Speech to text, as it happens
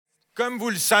Comme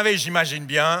vous le savez, j'imagine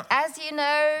bien, As you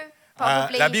know,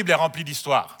 probably, la Bible est remplie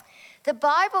d'histoires, the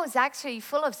Bible is actually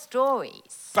full of stories,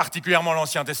 particulièrement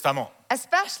l'Ancien Testament.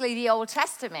 especially the Old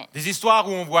Testament. Des histoires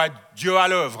où on voit Dieu à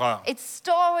l'œuvre. It's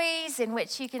stories in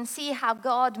which you can see how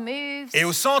God moves. Et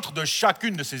au centre de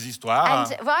chacune de ces histoires, And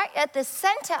right at the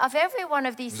center of every one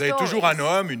of these vous avez stories, toujours un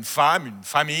homme, une femme, une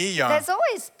famille, there's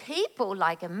always people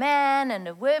like a man and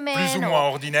a woman, plus ou moins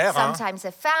or ordinaires, sometimes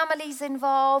a family's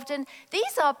involved, and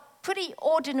these are pretty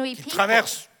ordinary qui people.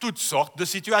 traversent toutes sortes de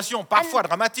situations, parfois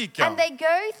dramatiques. And they go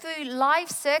through life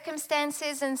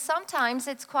circumstances, and sometimes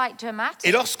it's quite dramatic.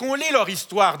 Et lorsqu'on lit leur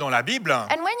histoire dans la Bible,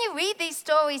 And when you read these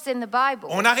stories in the Bible,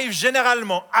 on arrive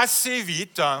généralement assez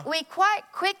vite we quite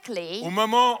quickly au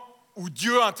moment où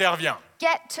Dieu intervient.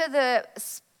 get to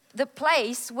the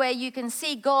place where you can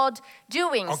see God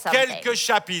doing En something. quelques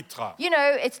chapitres, You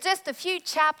know, it's just a few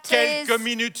chapters, quelques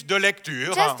minutes de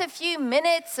lecture, just a few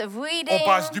minutes of reading. on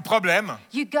passe du problème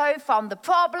You go from the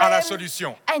problem à la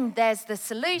solution. and there's the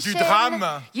solution. Du drame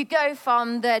You go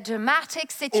from the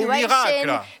dramatic situation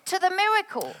miracle. to the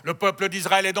miracle. Le peuple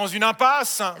d'Israël est dans une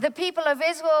impasse The people of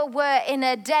Israel were in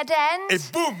a dead et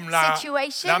end boum,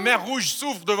 situation. la mer Rouge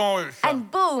s'ouvre devant eux. and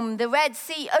boom, the Red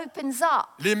Sea opens up.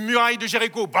 Les murailles de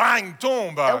Jéricho, bang,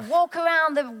 tombent. They walk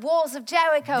around the walls of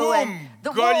Jericho Boum, and the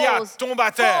Goliath walls tombe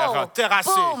à terre, fall. terrassé.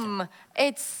 Boom,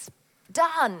 it's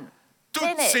done. Toutes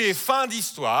Finished. ces fins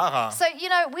d'histoire So, you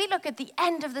know, we look at the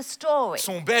end of the story,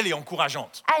 sont belles et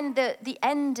encourageantes. and the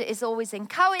end is always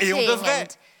encouraging. Et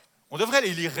on devrait les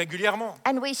lire régulièrement.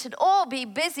 And we should all be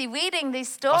busy reading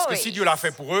these Parce que stories. si Dieu l'a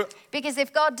fait pour eux, Because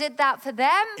if God did that for them,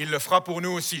 il le fera pour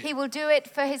nous aussi. He will do it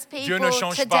for His Dieu people ne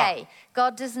change today.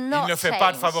 God does not ne fait change.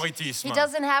 pas de favoritisme. He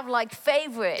doesn't have like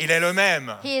favorites. Il est le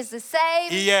même, He is the same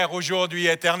hier, aujourd'hui,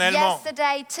 éternellement.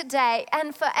 yesterday, today,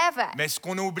 and forever. Mais ce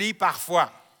qu'on oublie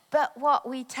parfois, But what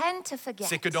we tend to forget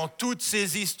c'est que dans toutes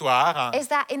ces histoires, is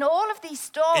that in all of these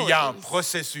il y a un stories,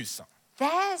 processus.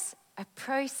 there's a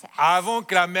process. Avant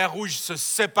que la mer Rouge se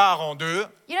sépare en deux,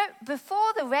 You know,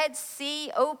 before the Red Sea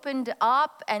opened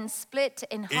up and split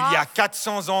in il y a half,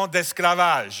 400 ans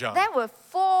d'esclavage. there were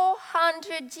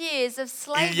 400 years of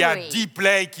Il y a slavery. 10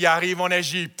 plaies qui arrivent en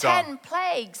Égypte. 10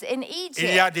 plagues in Egypt.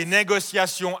 Il y a des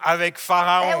négociations avec There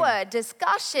Pharaon. were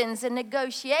discussions and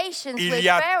negotiations Il with y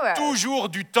a Pharaoh. toujours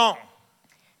du temps,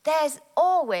 There's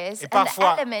always Et an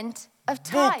parfois, element of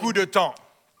time. beaucoup de temps,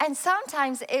 And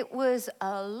sometimes it was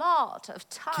a lot of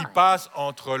qui time passe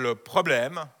entre le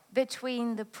problème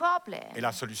between the problem et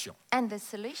la solution. and the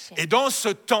solution. Et dans ce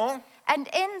temps, And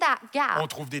in that gap, on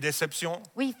trouve des déceptions,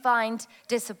 we find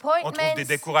disappointments, on trouve des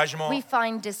découragements, we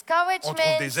find on discouragements,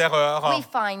 trouve des erreurs, we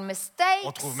find mistakes,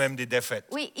 on trouve même des défaites.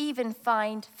 we even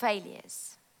find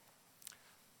failures.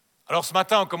 Alors ce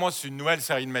matin, on commence une nouvelle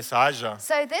série de messages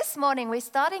So this morning we're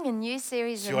starting a new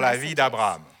series sur of la vie messages.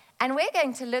 d'Abraham. And we're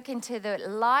going to look into the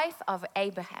life of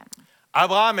Abraham.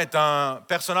 Abraham est un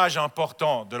personnage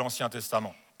important de l'Ancien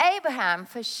Testament. Abraham,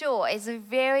 for sure, is a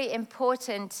very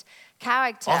important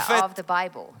character En fait, of the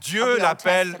Bible. Dieu of the Old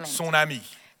l'appelle Testament. son ami,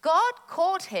 God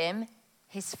called him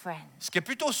his friend, ce qui est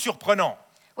plutôt surprenant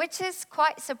which is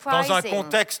quite dans un surprising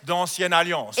contexte d'ancienne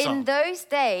alliance, in those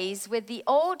days with the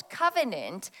old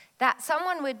covenant that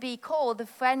someone would be called the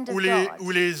friend of où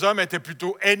God. les hommes étaient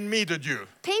plutôt ennemis de Dieu,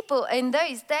 People in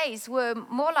those days were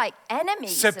more like enemies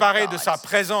séparés of de God. sa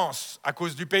présence à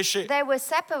cause du péché. They were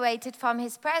separated from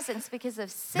his presence because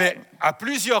of sin. Mais à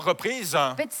plusieurs reprises,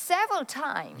 But several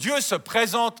times, Dieu se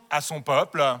présente à son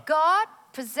peuple God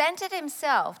presented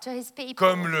himself to his people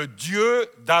comme le Dieu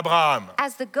d'Abraham.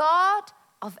 as the God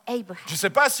of Abraham. Je ne sais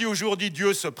pas si aujourd'hui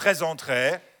Dieu se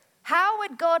présenterait How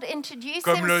would God introduce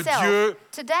comme le himself Dieu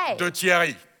today? de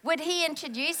Thierry. Would he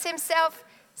introduce himself?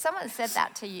 Someone said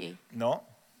that to you. Non?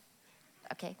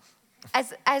 Okay.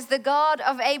 As the God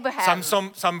of Abraham.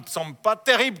 Ça me semble pas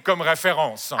terrible comme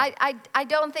référence. I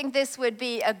don't think this would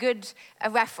be a good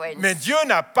reference. Mais Dieu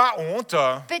n'a pas honte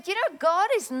But you know, God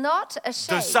is not de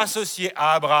ashamed s'associer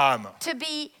à Abraham. to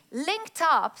be linked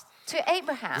up to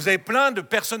Abraham. Vous avez plein de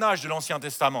personnages de l'Ancien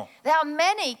Testament. There are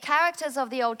many characters of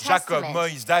the Old Jacob, Testament.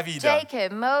 Moïse, David,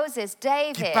 Jacob, Moses, qui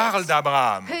David, parlent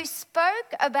d'Abraham. who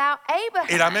spoke about Abraham.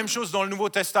 Et la même chose dans le Nouveau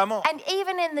Testament. And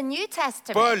even in the New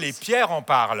Testament, Paul et Pierre en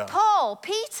parlent. Paul,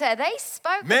 Peter, they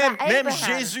spoke Même about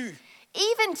Abraham. Jésus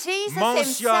Even Jesus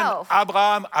mentionne himself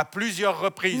Abraham à plusieurs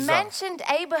reprises. mentioned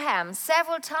Abraham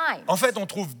several times. En fait, on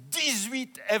trouve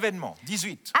 18 événements,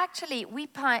 18 Actually, we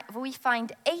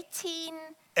find 18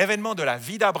 événements de la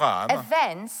vie d'Abraham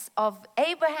events of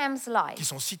Abraham's qui life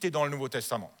sont cités dans le Nouveau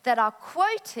Testament. that are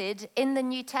quoted in the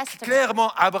New Testament.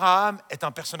 Clairement, Abraham est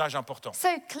un personnage important. So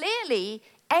clearly,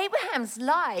 Abraham's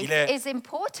life Il est is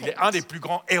important. Il est un des plus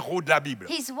grands héros de la Bible.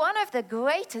 He's one of the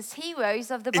greatest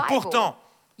heroes of the Et Bible. pourtant,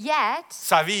 Yet,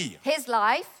 sa vie his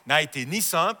life n'a été ni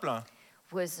simple,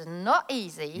 was not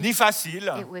easy. ni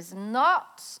facile, It was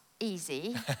not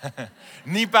easy,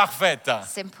 ni parfaite.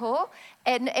 simple,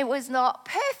 and it was not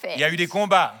perfect. Il y a eu des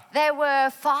combats, There were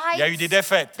fights. il y a eu des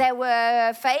défaites, There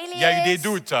were failures. il y a eu des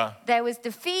doutes. There was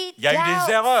defeat. Il y a eu des doubts.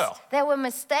 erreurs. There were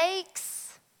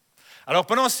mistakes. Alors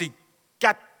pendant ces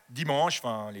 4 dimanches,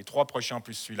 enfin les 3 prochains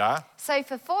plus celui-là, So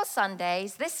for 4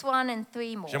 Sundays, this one and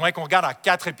 3 more, j'aimerais qu'on regarde à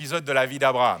 4 épisodes de la vie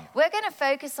d'Abraham. we're going to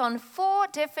focus on 4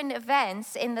 different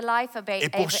events in the life of Et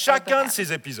pour chacun Abraham. de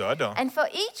ces épisodes, And for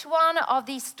each one of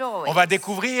these stories, on va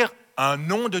découvrir un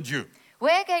nom de Dieu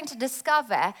we're going to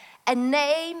discover a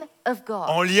name of God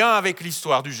en lien avec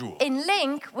l'histoire du jour. in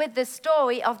link with the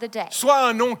story of the day. Soit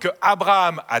un nom que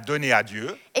Abraham a donné à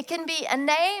Dieu, It can be a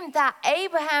name that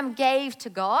Abraham gave to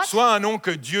God, soit un nom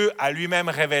que Dieu a lui-même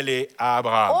révélé à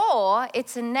Abraham. or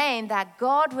it's a name that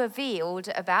God revealed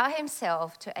about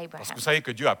himself to Parce que Abraham. vous savez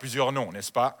que Dieu a plusieurs noms,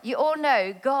 n'est-ce pas? You all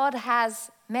know God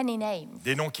has many names.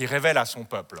 Des noms qui révèlent à son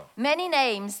peuple Many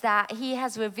names that he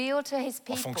has revealed to his en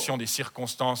people. fonction des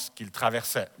circonstances qu'il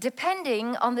traversait.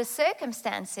 Depending on the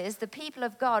circumstances the people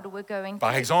of God were going Par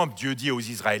through. exemple, Dieu dit aux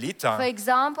Israélites For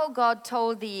example, God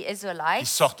told the qui Israelites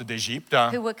sortent d'Égypte,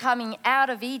 who were coming out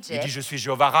of il dit « Egypt, Je suis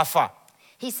Jéhovah Rapha »,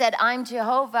 he said, I'm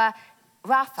Jehovah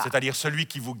Rapha, c'est-à-dire celui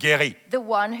qui vous guérit. the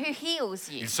one who heals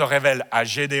you. Il se révèle à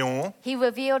Gédéon, He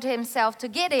revealed himself to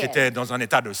qui Gideon, était dans un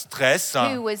état de stress,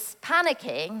 who was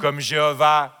panicking, comme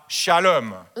Jéhovah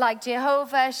Shalom, like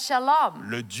Jehovah Shalom,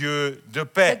 le Dieu de the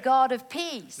paix. God of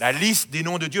peace. La liste des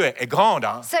noms de Dieu est grande,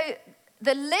 hein, So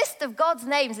the list of God's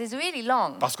names is really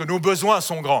long. parce que nos besoins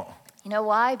sont grands. You know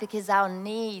why? Because our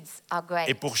needs are Et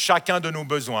great. pour chacun de nos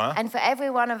besoins, And for every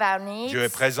one of our needs, Dieu est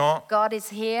présent, God is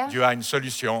here. Dieu a une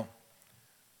solution,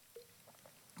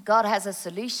 God has a Dieu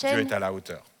solution. est à la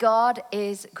hauteur. God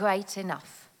is great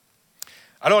enough.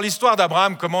 Alors l'histoire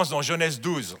d'Abraham commence dans Genèse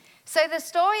 12, So the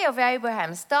story of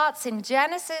Abraham starts in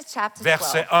Genesis chapter 12,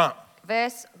 verset 1,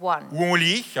 verse 1. où on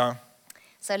lit, hein,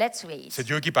 So let's read. c'est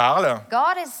Dieu qui parle,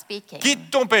 God is speaking. «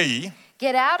 Quitte ton pays,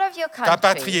 Get out of your ta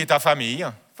patrie country, et ta famille,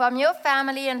 from your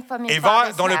family and from your et va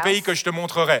father's dans le house, pays que je te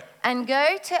montrerai. and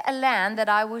go to a land that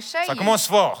I will show » Ça you. commence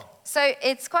fort. So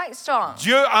it's quite strong.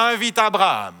 Dieu invite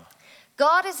Abraham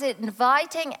God is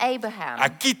inviting Abraham à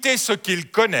quitter ce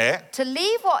qu'il connaît to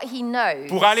leave what he knows,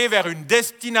 pour aller vers une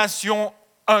destination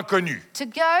inconnue. to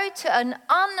go to an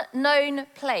unknown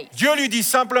place. Dieu lui dit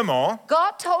simplement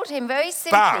God told him very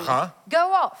simply, Pars, hein. go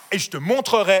off, « Et je te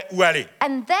montrerai où aller.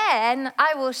 and then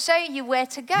I will show you where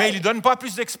to go. » Mais il ne lui donne pas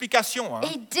plus d'explications. Hein.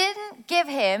 He didn't give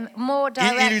him more Il ne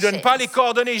lui directions. donne pas les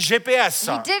coordonnées GPS.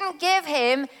 He didn't give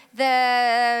him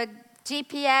the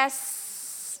GPS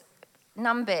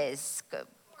numbers, Vous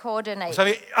coordinates.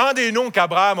 savez, un des noms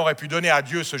qu'Abraham aurait pu donner à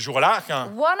Dieu ce jour-là,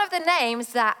 hein, One of the names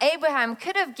that Abraham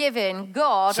could have given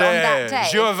God on that c'est day,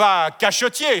 Jéhovah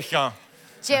Cachetier, hein,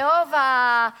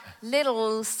 Jehovah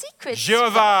Little Secret,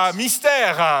 Jéhovah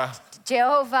Mystère, hein,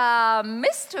 Jehovah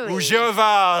Mystery, ou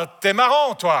Jéhovah T'es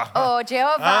marrant, toi. or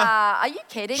Jehovah, are you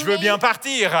kidding Je veux me? bien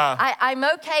partir. Hein. I'm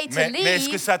okay to Mais est-ce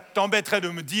que leave, ça t'embêterait de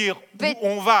me dire but où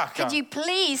on va? could you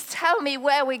please tell me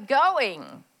where we're going?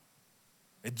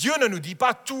 Et Dieu ne nous dit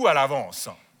pas tout à l'avance.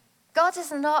 God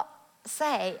does not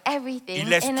say everything Il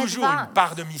laisse in toujours advance. une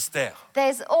part de mystère.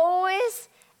 There's always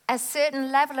a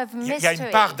certain level of Il y a mystery. une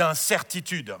part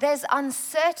d'incertitude. There's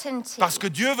uncertainty. Parce que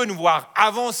Dieu veut nous voir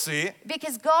avancer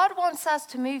Because God wants us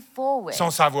to move forward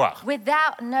sans savoir.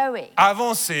 without knowing.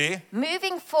 Avancer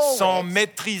Moving sans forward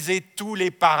maîtriser tous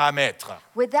les paramètres.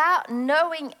 without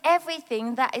knowing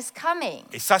everything that is coming.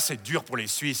 Et ça, c'est dur pour les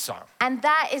Suisses. And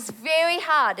that is very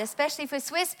hard, especially for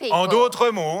Swiss people. En d'autres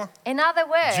mots, In other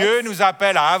words, Dieu nous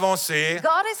appelle à avancer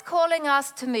God is calling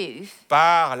us to move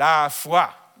par la foi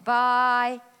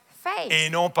by faith et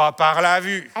non pas par la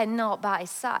vue. and not by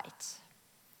sight.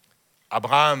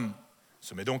 Abraham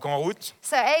se met donc en route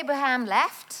So Abraham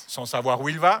left. sans savoir où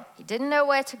il va, He didn't know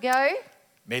where to go,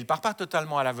 mais il ne part pas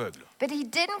totalement à l'aveugle, but he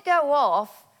didn't go off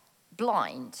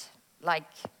blind, like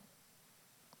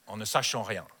en ne sachant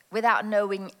rien. without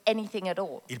knowing anything at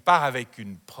all. Il part avec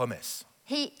une promesse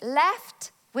He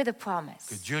left with a que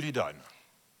promise Dieu lui donne,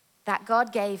 that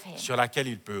God gave him. sur laquelle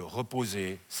il peut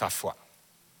reposer sa foi.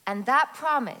 And that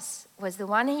promise was the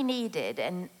one he needed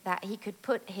and that he could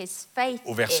put his faith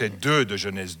Au verset in. 2 de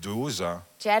Genèse 12,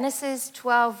 Genesis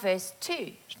 12, verse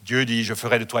 2. Dieu dit « Je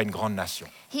ferai de toi une grande nation.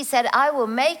 He said, I will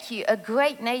make you a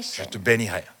great Je nation. te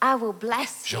bénirai. I will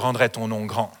bless Je you. rendrai ton nom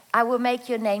grand. I will make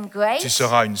your name great. Tu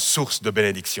seras une source de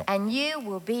bénédiction. And you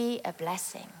will be a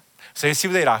blessing. » savez, si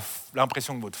vous avez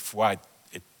l'impression que votre foi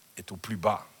est au plus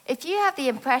bas, If you have the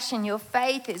impression your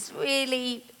faith is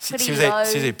really si pretty vous low,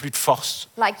 avez plus de force,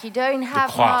 like you don't have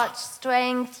croire. much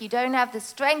strength, you don't have the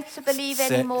strength to believe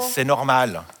anymore, c'est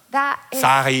normal. that is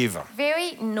Ça arrive.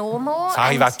 very normal. Ça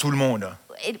arrive and à tout le monde.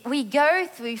 we go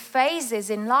through phases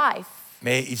in life,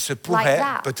 Mais il se pourrait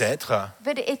that. peut-être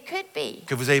but it could be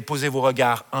que vous avez posé vos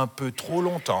regards un peu trop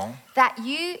longtemps that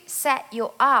you set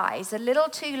your eyes a little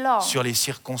too long sur les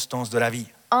circonstances de la vie.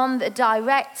 on the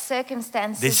direct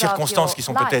circumstances Des circonstances of qui your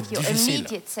sont life, peut-être your difficiles.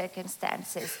 immediate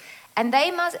circumstances. And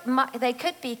they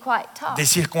could be quite tough. Des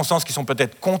circonstances qui sont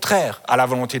peut-être contraires à la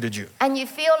volonté de Dieu. And you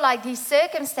feel like these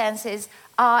circumstances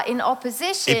are in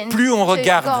opposition Et plus on to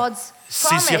regarde God's ces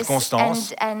promise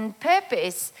circonstances, and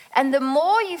purpose. And the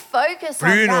more you focus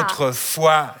plus on notre that,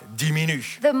 foi diminue.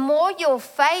 the more your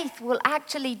faith will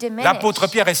actually diminish. L'apôtre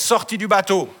Pierre est sorti du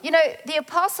bateau. You know, the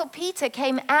apostle Peter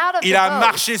came out of Il the a boat.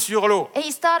 marché sur l'eau.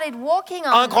 He started walking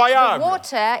on Incroyable. the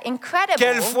water. Incredible.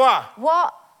 Quelle foi!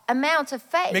 What amount of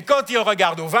faith. Mais quand il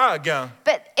regarde aux vagues,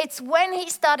 But it's when he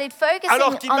started focusing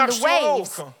Alors qu'il on marche the sur l'eau.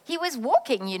 waves. He was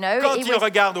walking, you know. quand It il was,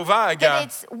 regarde aux vagues, but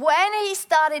it's when he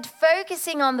started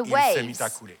focusing on the il s'est mis waves à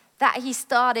couler. that he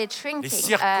started Les shrinking,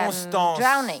 circonstances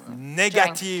drowning.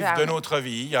 négatives de drowning. notre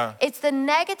vie It's the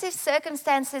negative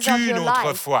circumstances of tuent your notre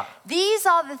life. foi. These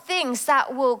are the things that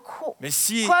will Mais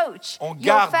si quench on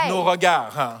your garde faith. nos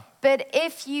regards But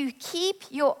if you keep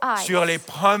your eyes, sur les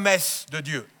promesses de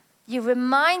Dieu, you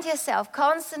remind yourself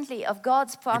constantly of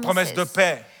God's les promises. promesses de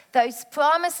paix, Those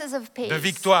promises of peace, de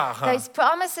victoire, those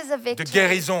promises of de victory,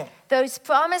 guérison, those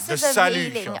promises de of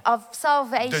salut, healing, of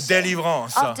salvation, de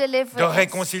délivrance, of deliverance, de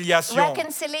réconciliation,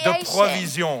 reconciliation, de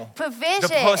provision, provision,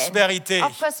 de prospérité.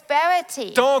 of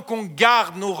prosperity. Tant qu'on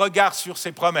garde nos regards sur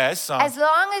ces promesses, As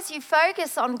long as you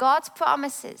focus on God's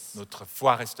promises, notre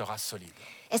foi restera solide.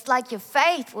 it's like your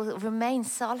faith will remain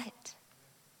solid.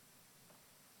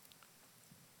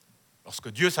 Lorsque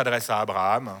Dieu s'adresse à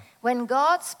Abraham, When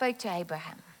God spoke to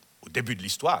Abraham, au début de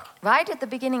l'histoire, right at the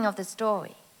beginning of the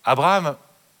story, Abraham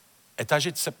est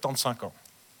âgé de 75 ans.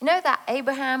 you know that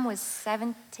Abraham was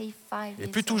 75 Il est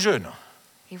years plus tout old. jeune.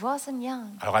 He wasn't young.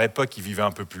 Alors à l'époque, il vivait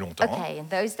un peu plus longtemps, Okay, in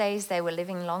those days they were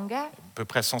living longer, à peu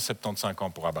près 175 ans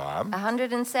pour Abraham.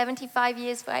 175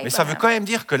 years for Abraham. Mais ça veut quand même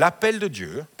dire que l'appel de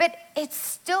Dieu But it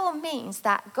still means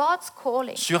that God's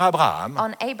calling sur Abraham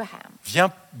on Abraham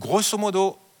vient grosso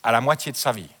modo à la moitié de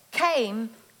sa vie. came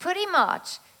pretty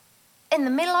much in the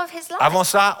middle of his life. Avant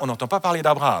ça, on n'entend pas parler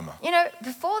d'Abraham. You know,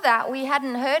 before that, we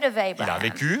hadn't heard of Il a Abraham.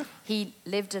 vécu, He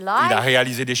lived a il a life.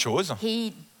 réalisé des choses,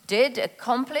 He did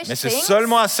accomplish mais c'est things.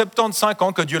 seulement à 75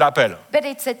 ans que Dieu l'appelle But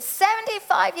it's at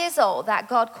 75 years old that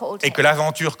God called et him. que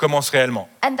l'aventure commence réellement.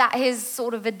 And that his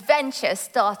sort of adventure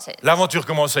started. L'aventure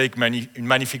commence avec une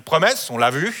magnifique promesse, on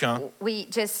l'a vu, hein. We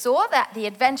just saw that the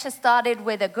adventure started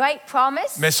with a great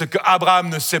promise. Mais ce que Abraham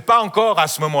ne sait pas encore à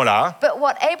ce moment-là, But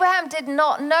what Abraham did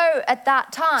not know at that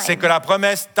c'est time que la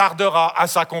promesse tardera à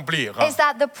s'accomplir. is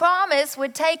that the promise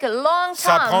would take a long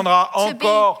Ça time prendra to be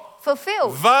encore fulfilled.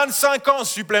 25 ans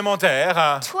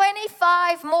supplémentaires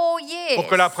 25 more years pour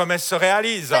que la promesse se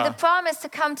réalise. for the promise to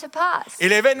come to pass. Et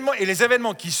les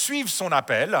événements qui suivent son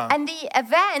appel And the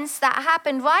events that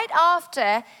happened right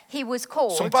after he was ne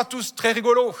called sont pas tous très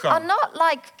rigolos. are not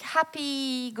like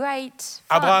happy, great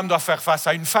fun. Abraham doit faire face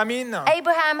à une famine.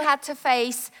 Abraham had to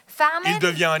face Il famine.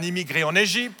 devient un immigré en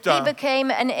Égypte. He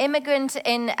became an immigrant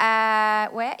in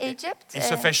where? Egypt. Il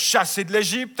se fait chasser de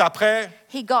l'Égypte après.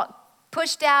 He got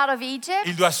pushed out of Egypt.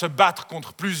 Il doit se battre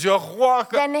contre plusieurs rois.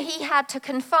 Then he had to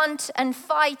confront and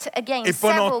fight against Et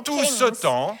pendant several tout kings. ce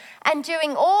temps, And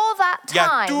during all that il n'y a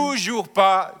time, toujours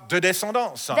pas de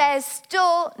descendance. there's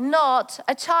still not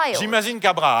a child. J'imagine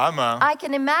qu'Abraham I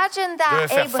can imagine devait that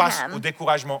faire face au Abraham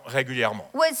découragement régulièrement.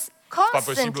 was pas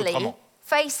possible constantly autrement.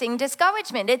 facing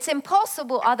discouragement. It's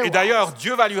impossible Et otherwise. d'ailleurs,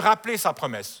 Dieu va lui rappeler sa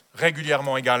promesse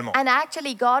régulièrement également. And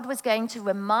actually, God was going to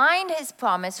remind his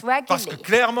promise Parce que regularly.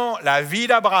 clairement, la vie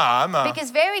d'Abraham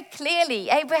Because very clearly,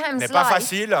 Abraham's n'est pas life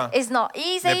facile, is not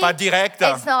easy. n'est pas directe,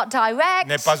 It's not direct.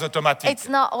 n'est pas automatique. It's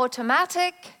not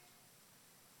automatic.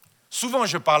 Souvent,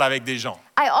 je parle avec des gens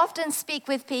I often speak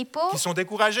with people qui sont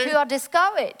découragés. who are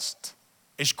discouraged.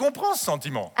 Et je comprends ce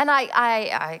sentiment. And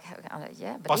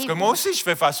yeah, Parce que believe moi me. aussi, je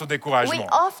fais face au We découragement.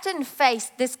 often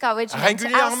face discouragement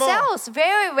Régulièrement. ourselves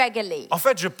very regularly. En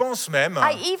fait, je pense même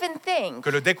I even think que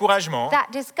le découragement that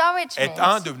est un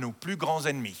discouragement de nos plus grands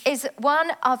ennemis. is one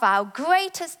of our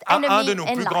greatest Un enemies de nos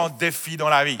in plus grands life. défis dans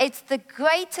la vie. It's the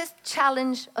greatest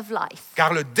challenge of life.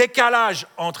 Car le décalage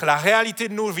entre la réalité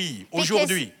de nos vies Because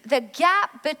aujourd'hui the gap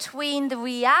between the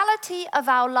reality of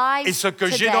our lives et ce que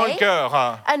j'ai dans le today cœur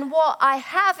and what I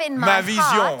have in ma my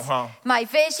vision, heart, my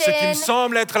ce qui me vision,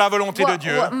 semble être la volonté de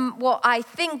Dieu, what I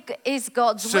think is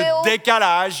God's ce will,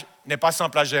 décalage n'est pas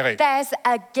simple à gérer. there's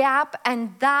a gap, and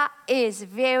that is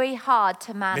very hard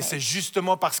to Mais c'est manage.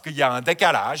 justement parce qu'il y a un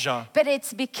décalage But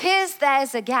it's because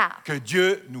there's a gap que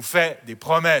Dieu nous fait des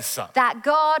promesses. that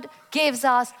God gives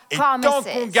us Et tant qu'on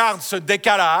promises. garde ce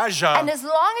décalage, And as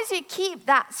long as you keep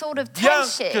that sort of bien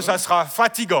tension, que ça sera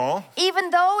fatigant, even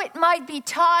though it might be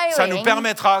ça nous tiring,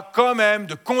 permettra quand même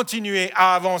de continuer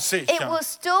à avancer it will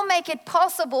still make it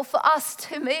possible for us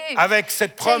to move. avec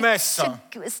cette promesse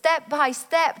to step by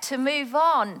step to move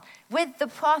on with the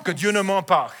promise que Dieu ne ment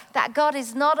pas, that God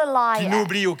is not a qu'il liar,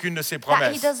 n'oublie aucune de ses that He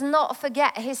promesses. does not forget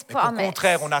His Mais qu'au promise.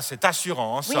 contraire, on a cette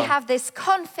assurance, We have this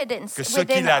confidence que ce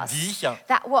within qu'il a us dit,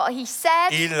 that what He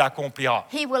said, il l'accomplira.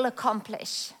 He will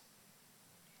accomplish.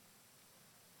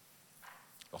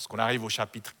 Lorsqu'on arrive au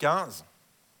chapitre 15,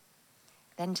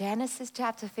 Then Genesis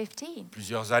chapter 15.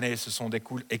 plusieurs années se sont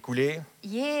écoulées.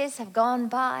 Years have gone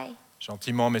by.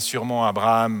 Gentiment mais sûrement,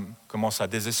 Abraham commence à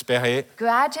désespérer.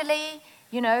 Gradually,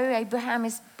 Abraham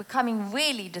is becoming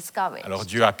really discouraged. Alors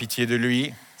Dieu a pitié de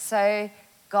lui. So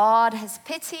God has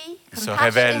pity, Il se compassion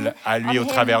révèle à lui on au him,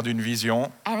 travers d'une vision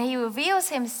and He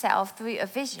reveals Himself through a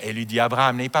vision. et lui dit,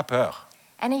 Abraham, n'aie pas peur.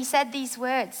 And He said these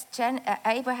words,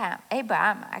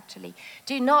 Abraham, actually,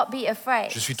 do not be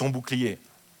afraid. Je suis ton bouclier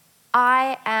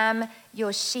I am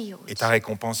your shield, et ta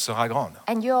récompense sera grande.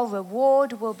 and your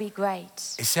reward will be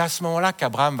great. Et c'est à ce moment-là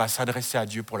qu'Abraham va s'adresser à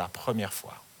Dieu pour la première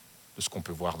fois, de ce qu'on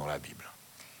peut voir dans la Bible.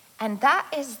 And that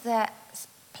is the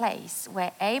place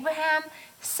where Abraham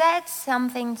said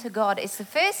something to God. It's the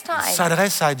first Il time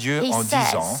s'adresse à Dieu he en says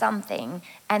disant, something,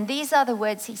 and these are the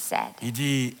words he said. il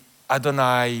dit,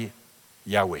 Adonai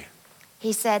Yahweh.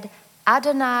 He said,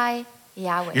 Adonai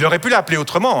Yahweh. Il aurait pu l'appeler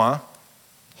autrement, hein.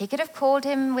 He could have called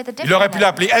him with a different Il aurait pu name.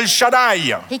 l'appeler El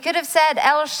Shaddai, He could have said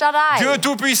El Shaddai, Dieu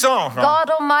Tout-Puissant, God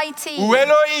Almighty, ou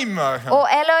Elohim, or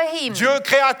Elohim, Dieu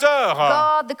Créateur,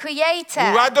 God the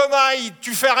Creator, ou Adonai,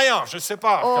 tu fais rien, je ne sais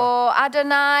pas. or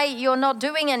Adonai, you're not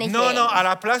doing anything. Non, à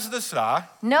la place de cela,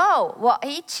 No, what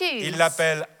he chose, il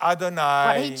l'appelle what he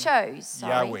Adonai chose,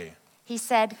 sorry, Yahweh, he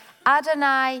said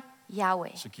Adonai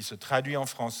Yahweh. ce qui se traduit en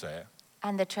français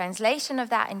And the translation of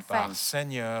that in par French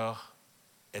Seigneur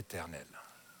éternel.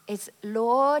 is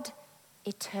Lord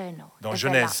eternal. Dans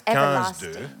Genèse 15,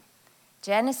 2,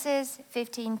 Genesis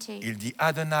 15:2. il dit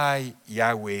Adonai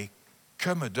Yahweh, que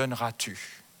me donneras-tu?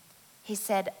 He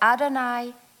said,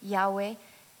 Adonai Yahweh,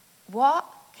 what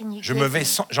can you Je give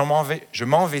me? je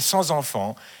m'en vais sans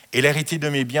enfant, et l'héritier de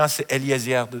mes biens, c'est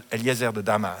Eliezer de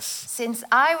Damas. Since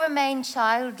I remain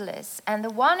childless, and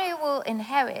the one who will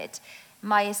inherit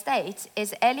my estate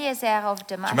is Eliezer of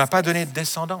Tu ne m'as Damascus. pas donné de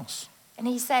descendance. And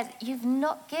he said, you've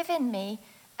not given me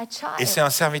a Et c'est child. un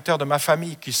serviteur de ma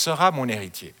famille qui sera mon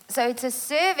héritier. So it's a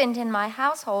servant in my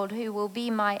household who will be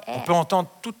my On heir. peut entendre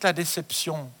toute la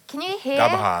déception Can you hear?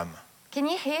 d'Abraham. Can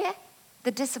you hear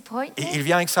the disappointment? Et il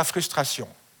vient avec sa frustration,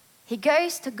 He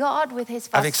goes to God with his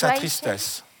avec sa frustration,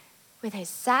 tristesse, with his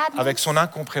sadness, avec son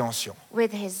incompréhension.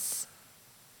 with his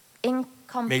Mais il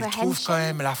trouve quand incomprehension.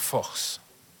 même la force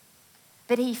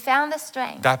But he found the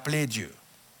strength d'appeler Dieu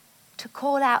to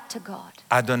call out to God.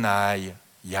 Adonai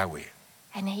Yahweh,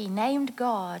 And he named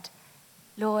God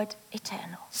Lord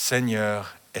Eternal,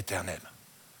 Seigneur éternel.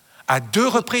 À 2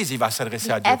 reprises, il va s'adresser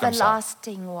the à Dieu comme ça.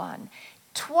 everlasting one.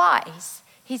 Twice,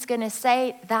 he's going to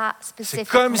say that C'est specific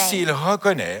comme name. s'il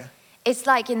reconnaît It's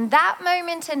like in that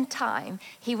moment in time,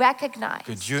 he que recognized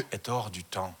Dieu est hors du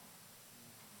temps.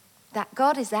 that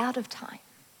God is out of time.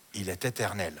 Il est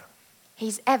éternel.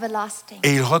 He's everlasting.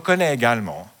 Et il reconnaît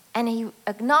également And he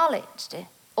acknowledged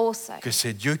also que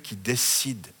c'est Dieu qui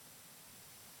décide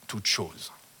toutes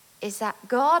choses. is that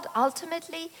God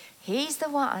ultimately, he's the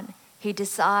one who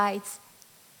decides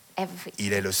everything.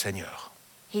 Il est le Seigneur.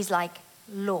 He's like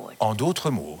Lord. En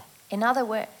d'autres mots, In other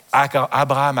words,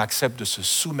 Abraham accepte de se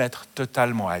soumettre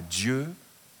totalement à Dieu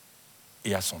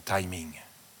et à son timing.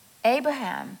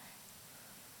 Abraham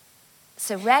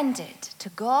surrendered to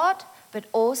God, but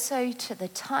also to the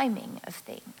timing of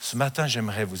things. Ce matin,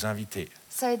 j'aimerais vous inviter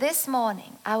So this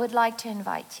morning, I would like to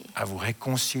invite you à vous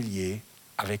réconcilier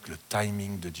avec le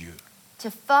timing de Dieu. to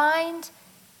find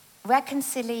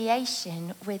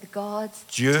reconciliation with God's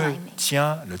Dieu timing.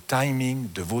 tient le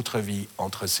timing de votre vie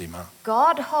entre ses mains.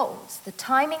 God holds the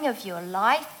timing of your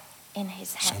life in his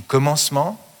Son hand.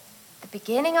 commencement, The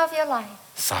beginning of your life,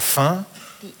 sa fin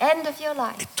the end of your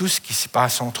life, et tout ce qui se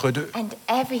passe entre deux. and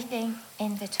everything in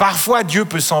between. Parfois, Dieu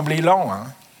peut sembler lent,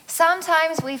 hein,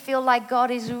 Sometimes we feel like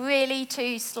God is really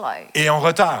too slow et en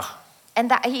retard. and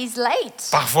that he's late.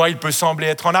 Parfois, il peut sembler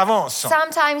être en avance.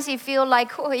 Sometimes you feel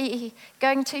like, oh, he's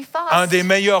going too fast. Un des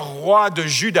meilleurs rois de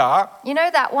Juda, You know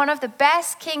that one of the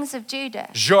best kings of Judah,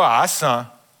 Joas,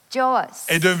 Joas,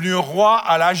 est devenu roi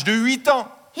à l'âge de 8 ans.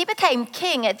 he became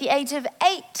king at the age of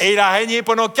 8. Et il a régné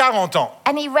pendant 40 ans.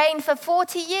 And he reigned for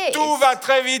 40 years. Tout va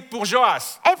très vite pour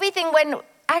Joas. Everything went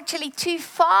actually too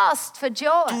fast for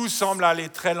Joas. Tout semble aller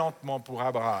très lentement pour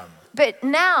Abraham. But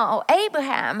now,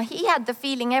 Abraham, he had the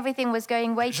feeling everything was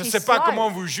going way Je too ne sais pas slow. comment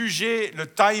vous jugez le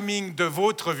timing de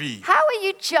votre vie, How are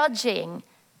you judging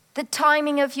the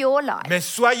timing of your life? mais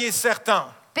soyez certains,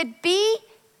 But be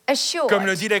assured, comme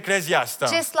le dit l'Ecclésiaste,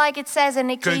 just like it says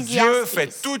in que Dieu fait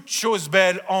Ecclesiastes, toutes choses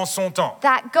belles en son temps.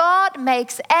 that God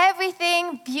makes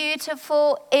everything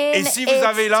beautiful in Et si vous its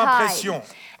avez l'impression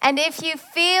time. And if you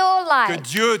feel que like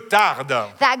Dieu tarde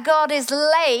that God is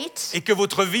late et que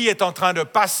votre vie est en train de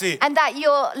passer, and that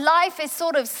your life is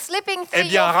sort of slipping through eh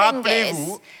bien, your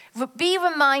rappelez-vous fingers, be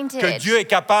reminded. que Dieu est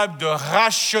capable de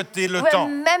racheter le temps.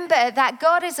 Remember that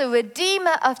God is a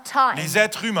redeemer of time. Les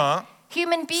êtres humains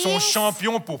Human sont beings,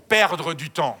 champions pour perdre du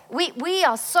temps. we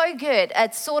are so good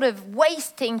at sort of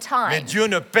wasting Mais time. Dieu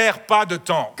ne perd pas de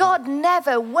temps. God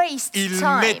never wastes Il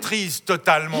time. maîtrise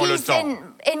totalement le He's temps.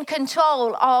 in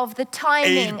control of the Et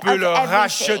il timing peut of le everything.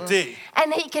 racheter.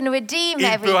 And he can redeem Il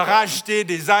peut everything. racheter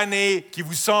des années qui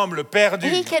vous semblent perdues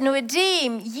He can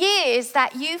redeem years that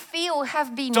you feel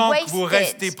have been tant que vous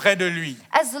restez wasted. près de lui,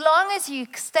 As long as you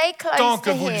stay close tant to que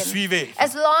vous le him. suivez,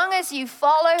 As long as you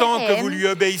follow tant que vous him. lui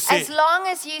obéissez. As long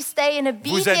as you stay in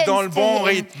obedience Vous êtes dans le to bon him,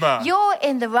 rythme. you're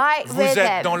in the right Vous rhythm.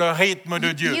 êtes dans le rythme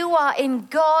de Dieu. You are in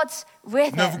God's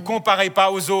rhythm. Ne vous comparez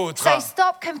pas aux autres. So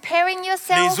stop comparing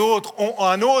yourself. Les autres ont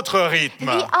un autre rythme.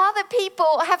 The other people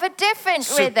have a different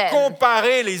Se rhythm.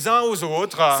 comparer les uns aux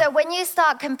autres So when you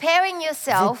start comparing vous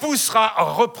yourself poussera à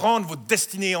reprendre votre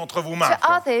destinée entre vos mains.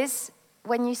 to others,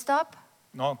 when you stop,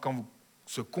 Non, quand vous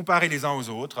se comparez les uns aux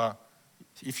autres,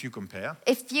 if you compare,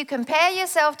 if you compare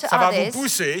yourself to ça va vous others,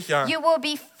 pousser you will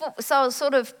be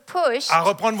sort of pushed à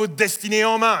reprendre votre destinée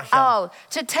en main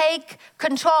to take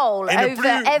control et ne over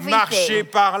plus marcher everything.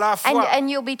 par la foi. And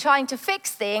you'll be trying to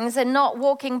fix things and not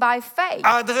walking by faith.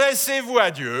 Adressez-vous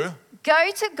à Dieu Go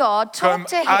to God, comme talk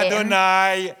to him,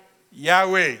 Adonai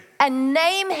Yahweh. and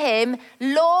name him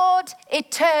Lord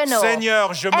Eternal,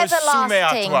 Seigneur, je me soumets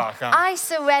à Everlasting. toi. I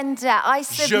surrender, I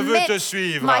Je veux te submit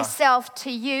suivre. myself to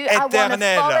you. I want to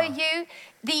Éternel. follow you,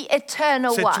 the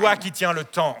Eternal C'est One. toi qui tiens le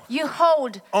temps. You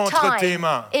hold entre tes time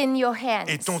mains. in your hands.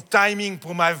 Et ton timing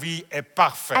pour ma vie est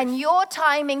parfait. And your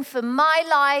timing for my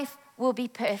life will be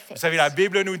perfect. Vous savez, la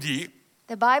Bible nous dit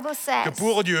The Bible que says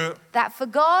pour Dieu, that for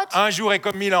God, un jour est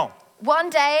comme 1000 ans.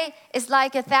 one day is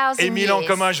like 1,000 Et 1000 ans years.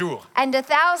 comme un jour. And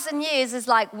 1,000 years is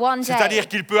like one day. C'est-à-dire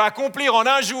qu'il peut accomplir en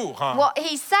un jour What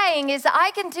he's saying is that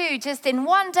I can do just in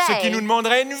one ce qui nous day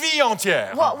demanderait une vie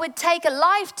entière. what would take a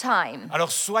lifetime.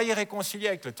 Alors soyez réconciliés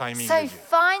avec le timing So de Dieu.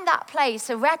 find that place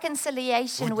of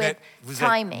reconciliation Vous with n'êtes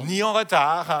timing. ni en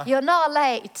retard, You're not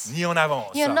late. ni en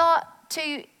avance. You're not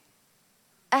too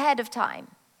ahead of time.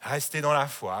 Restez dans la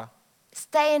foi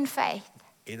Stay in faith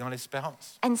et dans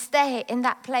l'espérance. and stay in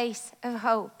that place of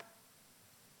hope.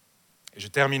 Et je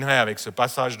terminerai avec ce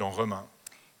passage dans Romains.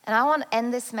 And I want to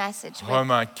end this message with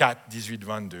Romains 4, 18,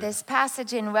 22, this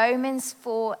passage in Romans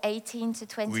 4, 18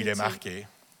 to où il est 22. marqué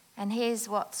And here's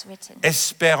what's written. «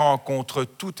 Espérant contre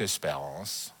toute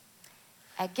espérance »,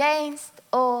 Against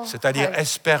all c'est-à-dire hope.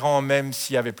 espérant même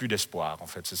s'il n'y avait plus d'espoir, en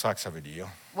fait, c'est ça que ça veut dire.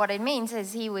 What it means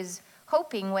is he was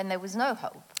hoping when there was no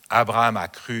hope. Abraham a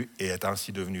cru et est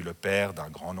ainsi devenu le père d'un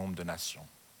grand nombre de nations.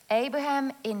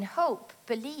 Abraham, in hope,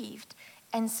 believed,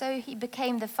 and so he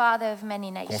became the father of many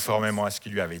nations. Conformément à ce qui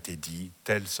lui avait été dit,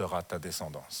 telle sera ta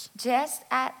descendance. Just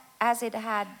as it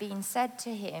had been said to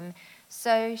him,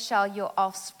 so shall your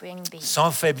offspring be.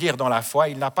 Sans faiblir dans la foi,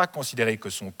 il n'a pas considéré que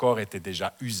son corps était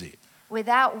déjà usé,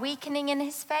 Without weakening in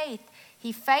his faith,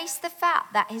 he faced the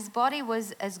fact that his body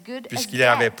was as good as puisqu'il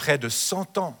avait dead, près de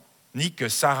 100 ans, ni que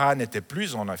Sarah n'était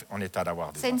plus en état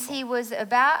d'avoir des since enfants. he was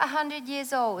about 100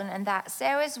 years old, and that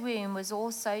Sarah's womb was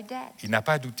also dead. Il n'a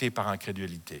pas douté par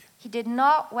incrédulité He did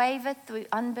not waver through de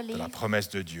la unbelief promesse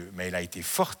de Dieu, mais il a été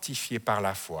fortifié par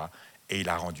la foi et il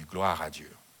a rendu gloire à Dieu.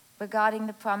 regarding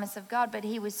the promise of God, but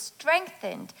he was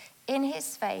strengthened in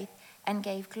his faith and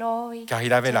gave glory Car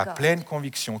il avait to la God, pleine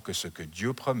conviction que ce que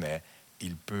Dieu promet,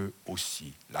 il peut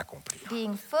aussi l'accomplir.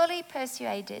 being fully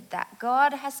persuaded that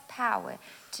God has power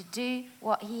to do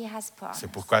what he has promised. C'est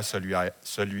pourquoi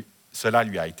cela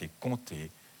lui a été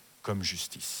compté comme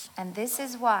justice. And this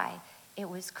is why it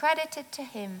was credited to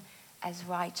him as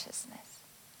righteousness.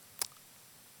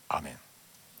 Amen.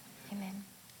 Amen.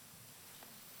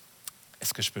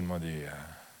 Est-ce que je peux demander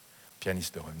au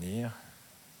pianiste de revenir?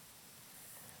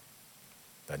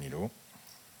 Danilo.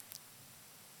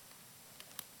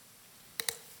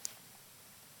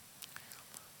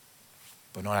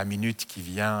 Pendant la minute qui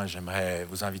vient, j'aimerais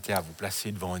vous inviter à vous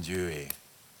placer devant Dieu et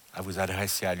à vous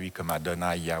adresser à lui comme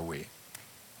Adonai Yahweh.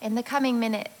 In the coming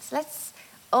minutes, let's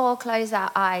all close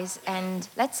our eyes and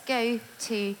let's go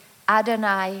to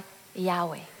Adonai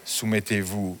Yahweh.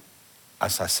 Soumettez-vous à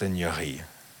sa seigneurie.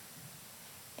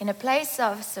 In a place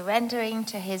of surrendering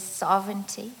to his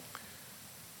sovereignty,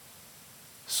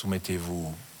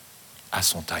 Soumettez-vous à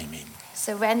son timing.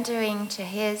 surrendering to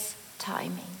his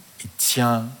timing. Il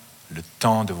tient le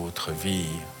temps de votre vie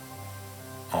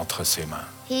entre ses mains.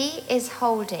 He is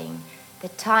holding the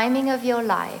timing of your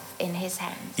life in his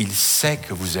hands. Il sait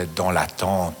que vous êtes dans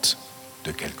l'attente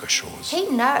de quelque chose. He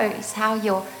knows how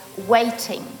you're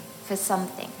waiting for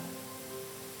something.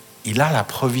 Il a la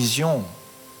provision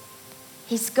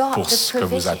He's got pour the ce que vous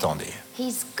provision. attendez.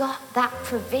 He's got that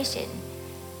provision,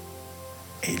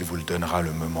 Et il vous le donnera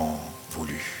le moment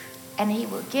voulu. and he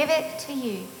will give it to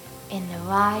you in the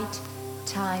right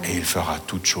time. Et il fera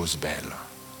toutes choses belles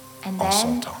And en son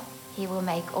then temps. he will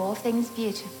make all things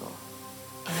beautiful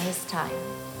in his time.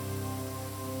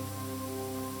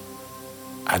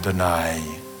 Adonai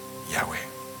Yahweh.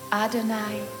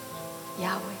 Adonai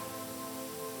Yahweh.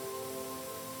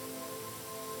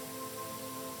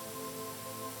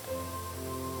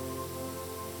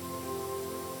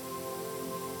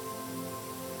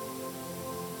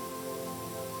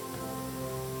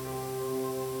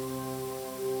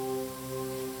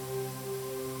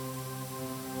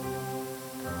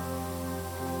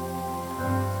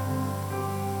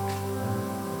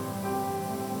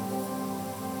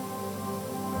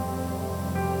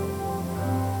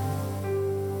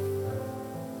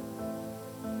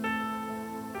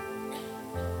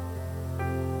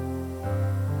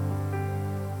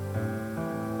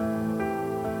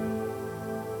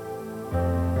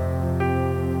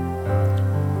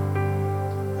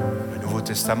 Le Nouveau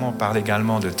Testament parle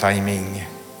également de timing.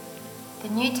 The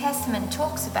New Testament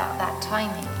talks about that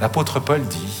timing. L'apôtre Paul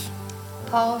dit,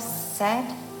 Paul said,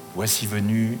 voici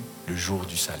venu le jour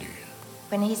du salut.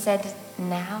 when he said,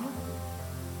 now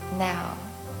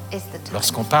is the time.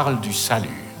 Lorsqu'on parle du salut,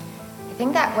 I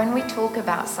think that when we talk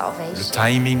about le salvation,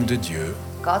 timing de Dieu,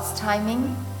 God's timing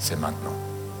c'est maintenant.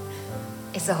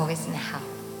 is always now.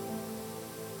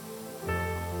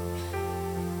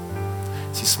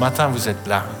 Si ce matin vous êtes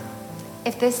là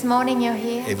If this morning you're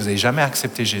et here, vous n'avez jamais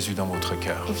accepté Jésus dans votre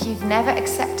cœur, if you've never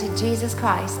accepted Jesus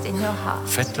Christ in your heart,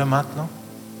 faites-le maintenant.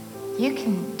 you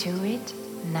can do it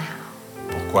now.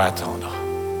 Pourquoi attendre?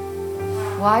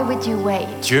 Why would you wait?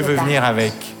 Dieu for veut that? venir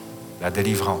avec la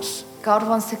délivrance, God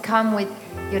wants to come with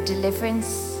your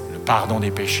deliverance, le pardon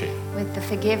des péchés, with the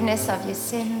forgiveness of your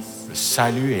sins, le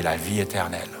salut et la vie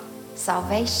éternelle.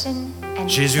 salvation, and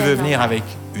Jésus veut eternal venir life. avec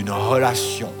une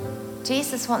relation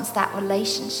Jesus wants that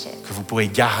relationship, que vous pourrez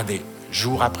garder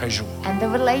jour après jour. and the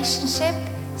relationship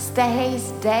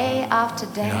stays day after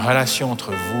day. Une relation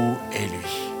entre vous et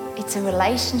lui. It's a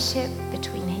relationship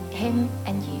between him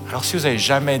and you. Alors si vous n'avez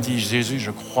jamais dit, Jésus,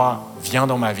 je crois, viens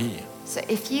dans ma vie, So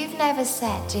if you've never said,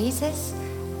 Jesus,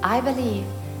 I believe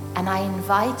and I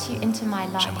invite you into my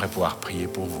life, j'aimerais pouvoir prier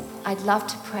pour vous. I'd love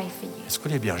to pray for you. Est-ce que vous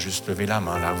voulez bien juste lever la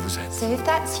main là où vous êtes? So if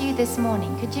that's you this morning,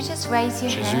 could you just raise your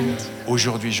Jésus, hand?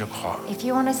 aujourd'hui je crois. If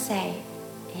you want to say,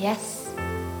 yes,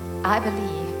 I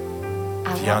believe,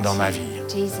 I Viens want dans ma you, vie.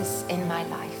 Jesus in my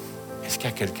life. Est-ce qu'il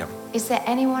y a quelqu'un? Is there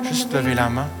anyone in Juste the room? levez la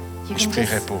main You et je can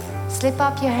prierai just pour vous. slip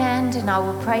up your hand and I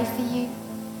will pray for you.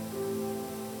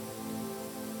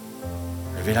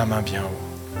 Levez la main bien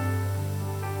haut.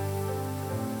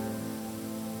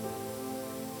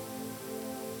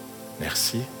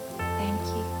 Merci. Thank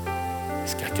you.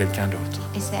 Est-ce qu'il y a quelqu'un d'autre?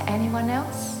 Is there anyone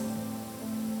else?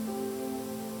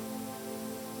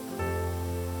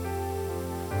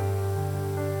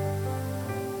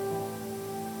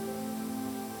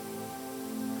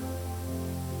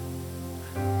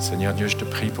 Seigneur Dieu, je te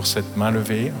prie pour cette main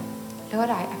levée, Lord,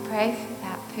 I pray for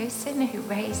that person who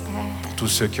raised her hand. pour tous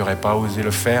ceux qui n'auraient pas osé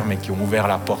le faire, mais qui ont ouvert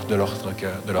la porte de leur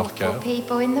cœur. For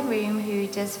people in the room who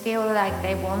just feel like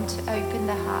they want to open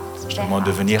the heart. Je their demande de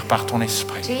heart. venir par ton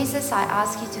esprit. Jesus, I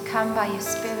ask you to come by your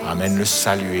Spirit. Amène le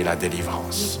salut et la You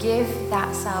délivrance. give that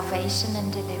salvation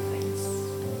and deliverance.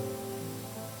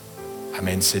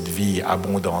 Amène cette vie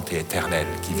abondante et éternelle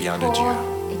qui vient de Pour Dieu.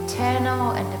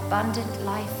 eternal and abundant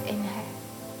life in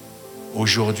her.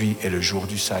 Aujourd'hui est le jour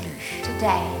du salut,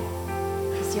 Today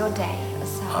is your day of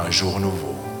salvation. un jour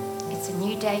nouveau, It's a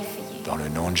new day for you. dans le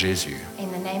nom de Jésus. In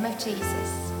the name of Jesus.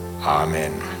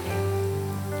 Amen.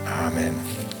 Amen. Amen.